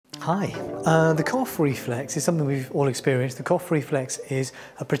Hi. The cough reflex is something we've all experienced. The cough reflex is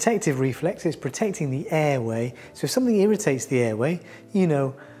a protective reflex. It's protecting the airway. So if something irritates the airway,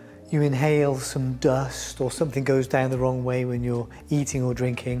 you inhale some dust or something goes down the wrong way when you're eating or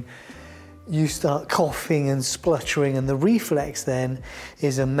drinking, you start coughing and spluttering, and the reflex then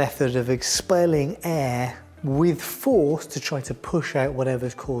is a method of expelling air with force to try to push out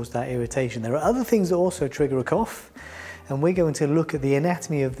whatever's caused that irritation. There are other things that also trigger a cough, and we're going to look at the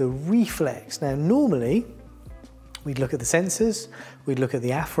anatomy of the reflex. Now, normally, we'd look at the sensors, we'd look at the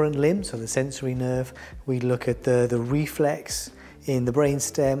afferent limb, so the sensory nerve, we'd look at the reflex in the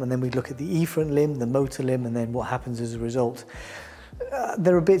brainstem, and then we'd look at the efferent limb, the motor limb, and then what happens as a result.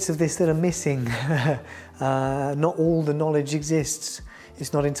 There are bits of this that are missing. Not all the knowledge exists.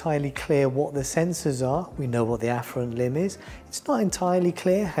 It's not entirely clear what the sensors are. We know what the afferent limb is. It's not entirely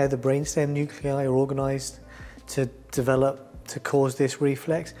clear how the brainstem nuclei are organized to develop to cause this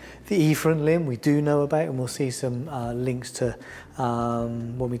reflex. The efferent limb we do know about, and we'll see some links to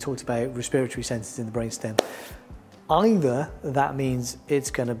when we talked about respiratory sensors in the brainstem. Either that means it's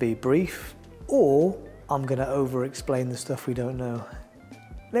going to be brief, or I'm going to over-explain the stuff we don't know.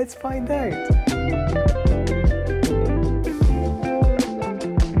 Let's find out.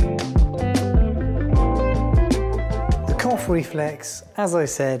 The cough reflex, as I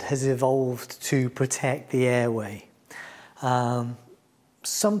said, has evolved to protect the airway.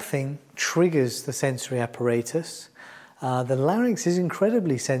 Something triggers the sensory apparatus. The larynx is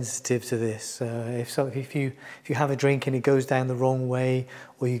incredibly sensitive to this. If you have a drink and it goes down the wrong way,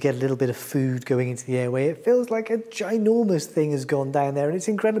 or you get a little bit of food going into the airway, it feels like a ginormous thing has gone down there, and it's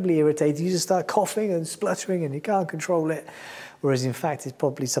incredibly irritating. You just start coughing and spluttering and you can't control it. Whereas in fact, it's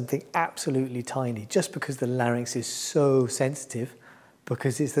probably something absolutely tiny, just because the larynx is so sensitive,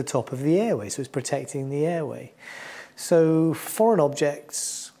 because it's the top of the airway, so it's protecting the airway. So foreign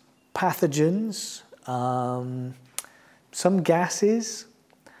objects, pathogens, some gases,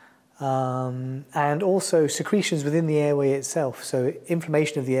 and also secretions within the airway itself. So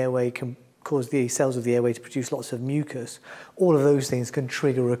inflammation of the airway can cause the cells of the airway to produce lots of mucus. All of those things can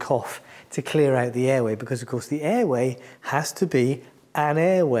trigger a cough to clear out the airway, because of course the airway has to be an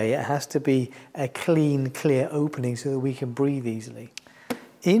airway. It has to be a clean, clear opening so that we can breathe easily.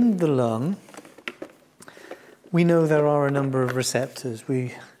 In the lung, we know there are a number of receptors.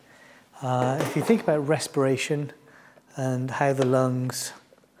 If you think about respiration and how the lungs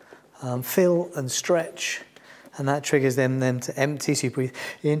fill and stretch, and that triggers them to empty, so you breathe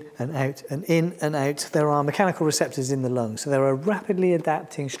in and out and in and out. There are mechanical receptors in the lungs. So there are rapidly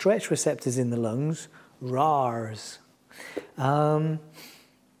adapting stretch receptors in the lungs, RARs. And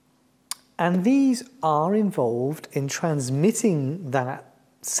these are involved in transmitting that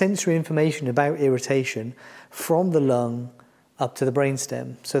sensory information about irritation from the lung up to the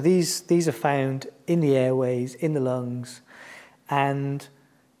brainstem. So these are found in the airways, in the lungs, and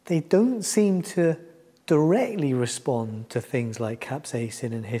they don't seem to directly respond to things like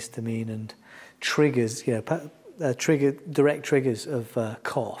capsaicin and histamine and triggers, direct triggers of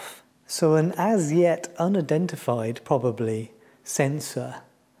cough. So an as yet unidentified, probably, sensor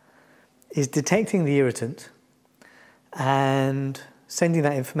is detecting the irritant and sending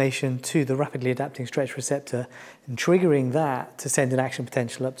that information to the rapidly adapting stretch receptor and triggering that to send an action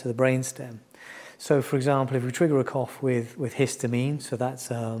potential up to the brainstem. So for example, if we trigger a cough with histamine, so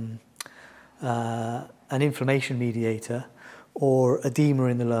that's an inflammation mediator, or edema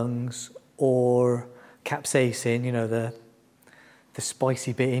in the lungs, or capsaicin, the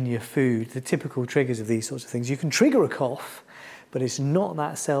spicy bit in your food, the typical triggers of these sorts of things. You can trigger a cough, but it's not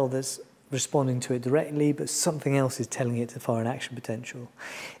that cell that's responding to it directly, but something else is telling it to fire an action potential.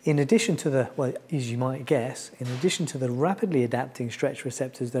 In addition to as you might guess, in addition to the rapidly adapting stretch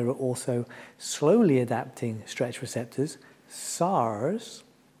receptors, there are also slowly adapting stretch receptors, SARS.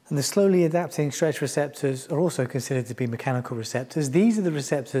 And the slowly adapting stretch receptors are also considered to be mechanical receptors. These are the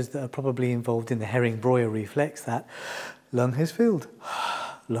receptors that are probably involved in the Herring-Breuer reflex, that lung has filled,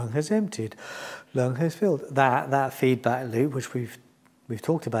 lung has emptied, lung has filled. That feedback loop, which we've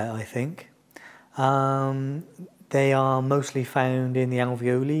talked about, I think. They are mostly found in the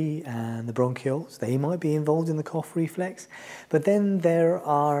alveoli and the bronchioles. They might be involved in the cough reflex. But then there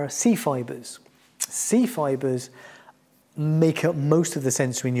are C fibers. C fibers make up most of the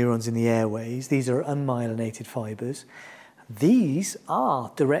sensory neurons in the airways. These are unmyelinated fibers. These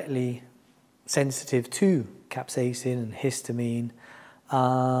are directly sensitive to capsaicin and histamine,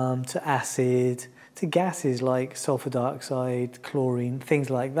 to acid, to gases like sulfur dioxide, chlorine, things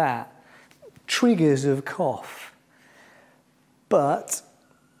like that. Triggers of cough. But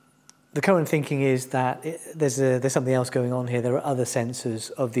the current thinking is that there's something else going on here. There are other sensors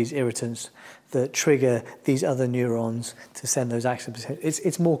of these irritants that trigger these other neurons to send those actions.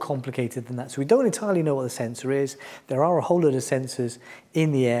 It's more complicated than that. So we don't entirely know what the sensor is. There are a whole lot of sensors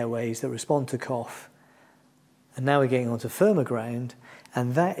in the airways that respond to cough. And now we're getting onto firmer ground,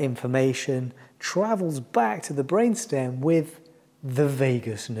 and that information travels back to the brainstem with the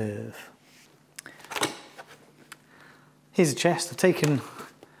vagus nerve. Here's the chest. I've taken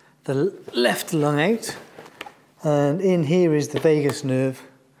the left lung out, and in here is the vagus nerve.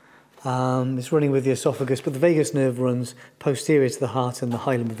 It's running with the esophagus, but the vagus nerve runs posterior to the heart and the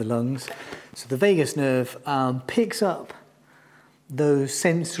hilum of the lungs. So the vagus nerve picks up those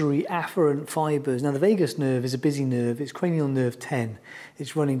sensory afferent fibers. Now the vagus nerve is a busy nerve. It's cranial nerve 10.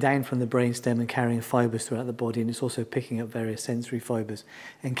 It's running down from the brainstem and carrying fibers throughout the body, and it's also picking up various sensory fibers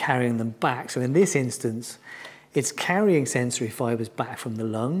and carrying them back. So in this instance, it's carrying sensory fibers back from the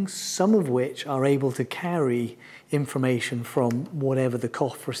lungs, some of which are able to carry information from whatever the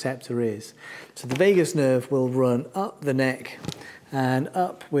cough receptor is. So the vagus nerve will run up the neck and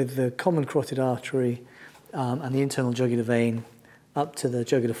up with the common carotid artery and the internal jugular vein up to the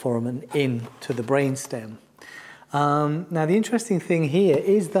jugular foramen into the brainstem. Now the interesting thing here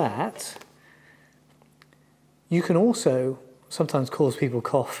is that you can also sometimes cause people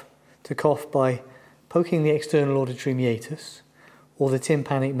to cough by poking the external auditory meatus, or the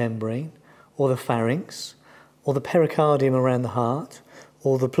tympanic membrane, or the pharynx, or the pericardium around the heart,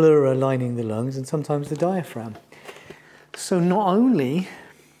 or the pleura lining the lungs, and sometimes the diaphragm. So not only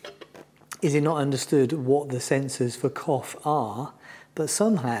is it not understood what the sensors for cough are, but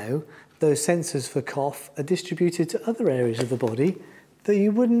somehow those sensors for cough are distributed to other areas of the body that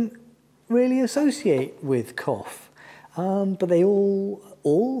you wouldn't really associate with cough. But they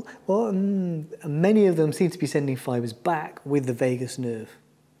many of them seem to be sending fibers back with the vagus nerve.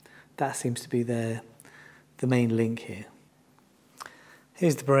 That seems to be the main link here.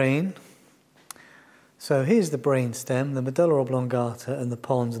 Here's the brain. So here's the brainstem, the medulla oblongata and the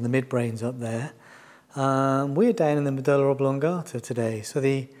pons and the midbrain's up there. We're down in the medulla oblongata today. So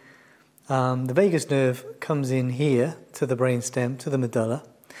the vagus nerve comes in here to the brainstem, to the medulla,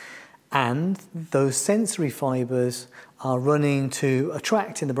 and those sensory fibers are running to a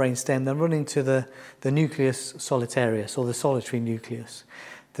tract in the brainstem. They're running to the nucleus solitarius, or the solitary nucleus.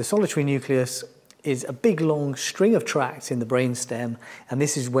 The solitary nucleus is a big long string of tracts in the brainstem, and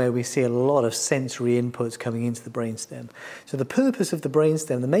this is where we see a lot of sensory inputs coming into the brainstem. So the purpose of the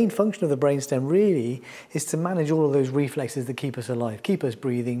brainstem, the main function of the brainstem really, is to manage all of those reflexes that keep us alive, keep us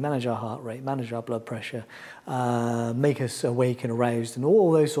breathing, manage our heart rate, manage our blood pressure, make us awake and aroused, and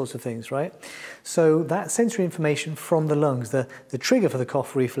all those sorts of things, right? So that sensory information from the lungs, the trigger for the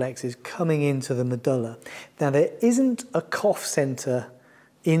cough reflex, is coming into the medulla. Now there isn't a cough center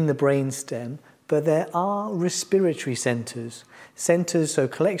in the brainstem, but there are respiratory centers, so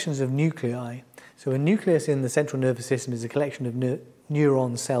collections of nuclei. So a nucleus in the central nervous system is a collection of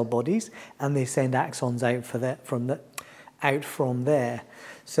neuron cell bodies, and they send axons out from there.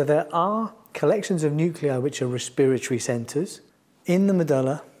 So there are collections of nuclei which are respiratory centers. In the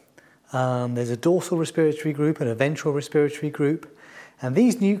medulla, there's a dorsal respiratory group and a ventral respiratory group, and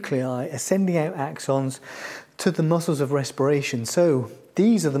these nuclei are sending out axons to the muscles of respiration. So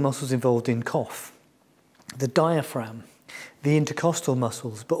these are the muscles involved in cough: the diaphragm, the intercostal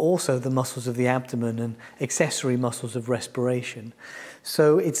muscles, but also the muscles of the abdomen and accessory muscles of respiration.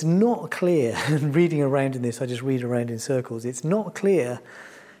 So it's not clear, and reading around in this, I just read around in circles, it's not clear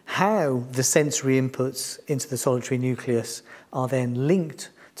how the sensory inputs into the solitary nucleus are then linked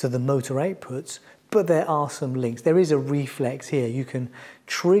to the motor outputs, but there are some links. There is a reflex here. You can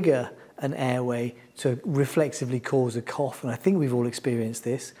trigger an airway to reflexively cause a cough, and I think we've all experienced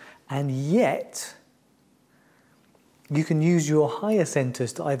this, and yet you can use your higher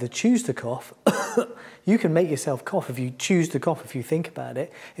centers to either choose to cough. You can make yourself cough if you choose to cough, if you think about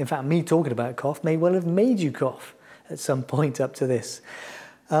it. In fact, me talking about cough may well have made you cough at some point up to this.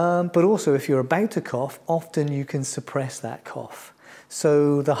 But also, if you're about to cough, often you can suppress that cough.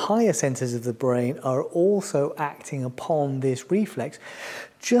 So the higher centers of the brain are also acting upon this reflex,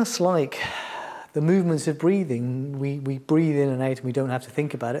 just like the movements of breathing. We breathe in and out and we don't have to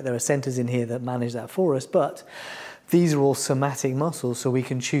think about it. There are centers in here that manage that for us, but these are all somatic muscles, so we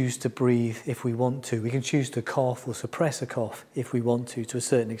can choose to breathe if we want to. We can choose to cough or suppress a cough if we want to a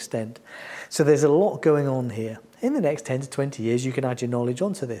certain extent. So there's a lot going on here. In the next 10 to 20 years, you can add your knowledge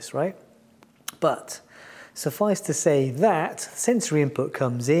onto this, right? But suffice to say that sensory input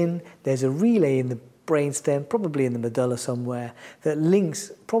comes in, there's a relay in the brainstem, probably in the medulla somewhere, that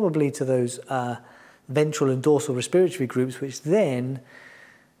links probably to those ventral and dorsal respiratory groups, which then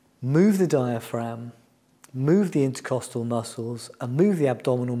move the diaphragm, move the intercostal muscles, and move the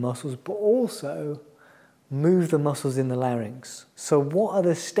abdominal muscles, but also move the muscles in the larynx. So what are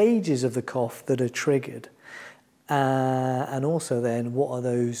the stages of the cough that are triggered? And also then, what are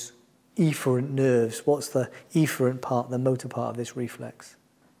those efferent nerves? What's the efferent part, the motor part of this reflex?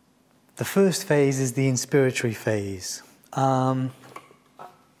 The first phase is the inspiratory phase.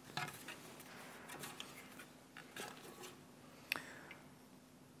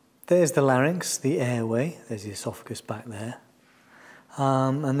 There's the larynx, the airway, there's the esophagus back there,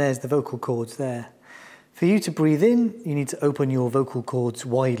 and there's the vocal cords there. For you to breathe in, you need to open your vocal cords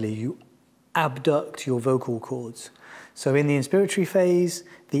widely. You abduct your vocal cords. So in the inspiratory phase,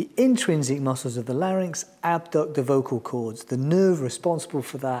 the intrinsic muscles of the larynx abduct the vocal cords. The nerve responsible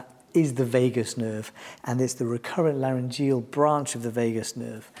for that is the vagus nerve, and it's the recurrent laryngeal branch of the vagus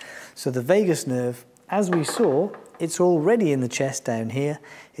nerve. So the vagus nerve, as we saw, it's already in the chest down here.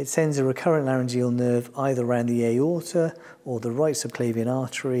 It sends a recurrent laryngeal nerve either around the aorta or the right subclavian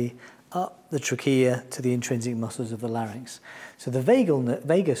artery up the trachea to the intrinsic muscles of the larynx. So the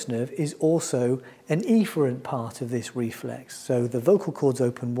vagus nerve is also an efferent part of this reflex. So the vocal cords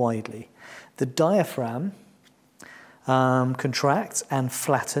open widely. The diaphragm contracts and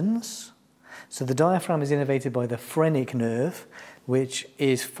flattens. So the diaphragm is innervated by the phrenic nerve, which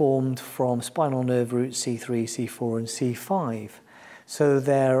is formed from spinal nerve roots C3, C4, and C5. So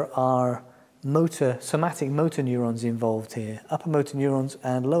there are somatic motor neurons involved here, upper motor neurons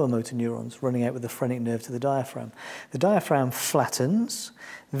and lower motor neurons running out with the phrenic nerve to the diaphragm. The diaphragm flattens.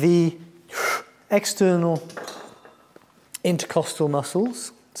 The external intercostal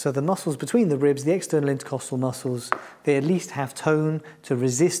muscles, so the muscles between the ribs, the external intercostal muscles, they at least have tone to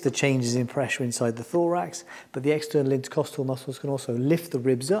resist the changes in pressure inside the thorax, but the external intercostal muscles can also lift the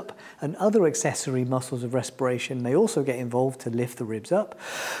ribs up, and other accessory muscles of respiration may also get involved to lift the ribs up.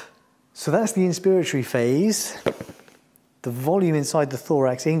 So that's the inspiratory phase. The volume inside the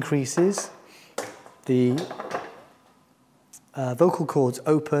thorax increases, the vocal cords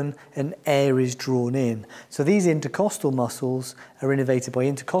open and air is drawn in. So these intercostal muscles are innervated by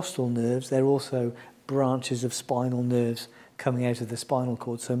intercostal nerves. They're also branches of spinal nerves coming out of the spinal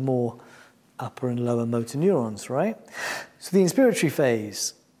cord, so more upper and lower motor neurons, right? So the inspiratory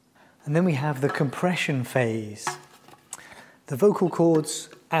phase. And then we have the compression phase. The vocal cords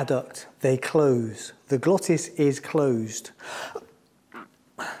adduct, they close. The glottis is closed.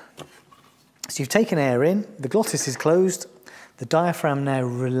 So you've taken air in, the glottis is closed, the diaphragm now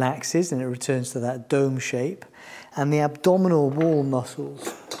relaxes and it returns to that dome shape, and the abdominal wall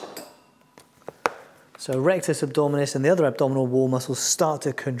muscles, so rectus abdominis and the other abdominal wall muscles, start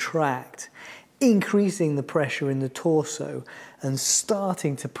to contract, increasing the pressure in the torso and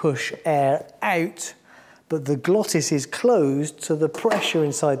starting to push air out, but the glottis is closed, so the pressure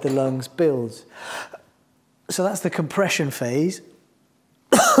inside the lungs builds. So that's the compression phase.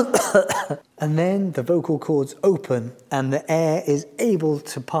 And then the vocal cords open and the air is able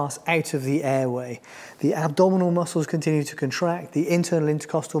to pass out of the airway. The abdominal muscles continue to contract, the internal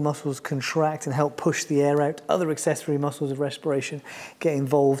intercostal muscles contract and help push the air out. Other accessory muscles of respiration get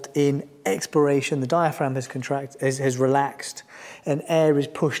involved in expiration. The diaphragm has relaxed and air is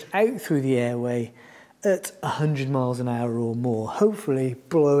pushed out through the airway at 100 miles an hour or more, hopefully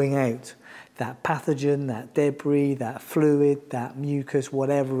blowing out that pathogen, that debris, that fluid, that mucus,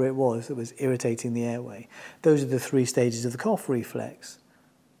 whatever it was that was irritating the airway. Those are the three stages of the cough reflex.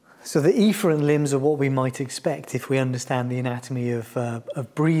 So the efferent limbs are what we might expect if we understand the anatomy of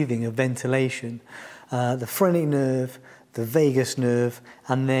breathing, of ventilation. The phrenic nerve, the vagus nerve,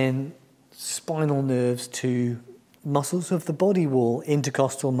 and then spinal nerves to muscles of the body wall,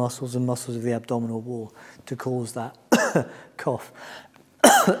 intercostal muscles and muscles of the abdominal wall to cause that cough.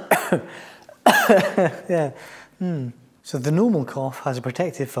 Yeah. So the normal cough has a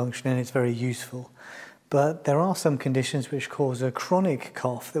protective function and it's very useful. But there are some conditions which cause a chronic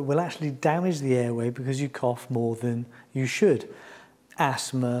cough that will actually damage the airway because you cough more than you should.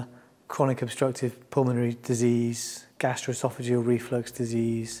 Asthma, chronic obstructive pulmonary disease, gastroesophageal reflux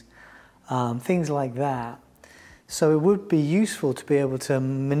disease, things like that. So it would be useful to be able to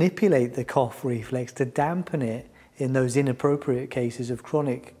manipulate the cough reflex to dampen it in those inappropriate cases of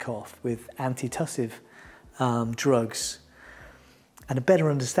chronic cough with antitussive drugs. And a better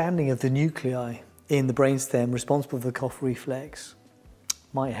understanding of the nuclei in the brainstem responsible for the cough reflex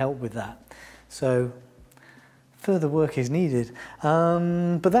might help with that. So further work is needed.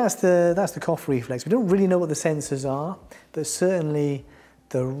 But that's the cough reflex. We don't really know what the sensors are, but certainly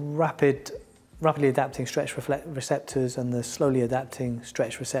the rapidly adapting stretch receptors and the slowly adapting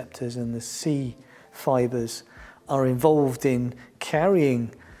stretch receptors and the C fibers are involved in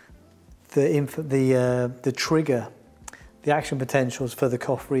carrying the trigger, the action potentials for the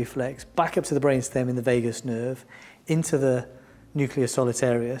cough reflex back up to the brainstem in the vagus nerve, into the nucleus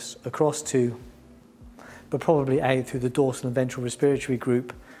solitarius, across to, but probably out through the dorsal and ventral respiratory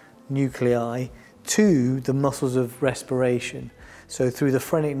group nuclei to the muscles of respiration. So through the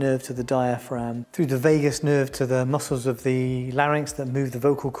phrenic nerve to the diaphragm, through the vagus nerve to the muscles of the larynx that move the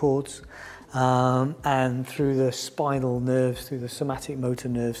vocal cords, and through the spinal nerves, through the somatic motor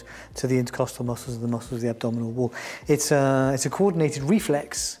nerves to the intercostal muscles and the muscles of the abdominal wall. It's a coordinated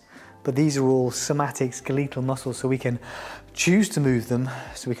reflex, but these are all somatic skeletal muscles, so we can choose to move them.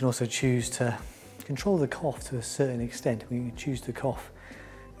 So we can also choose to control the cough to a certain extent. We can choose to cough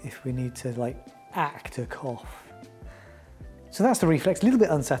if we need to, like, act a cough. So that's the reflex, a little bit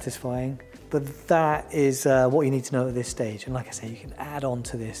unsatisfying, but that is what you need to know at this stage. And like I say, you can add on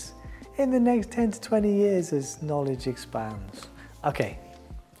to this in the next 10 to 20 years as knowledge expands. Okay,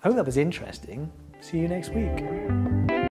 I hope that was interesting. See you next week.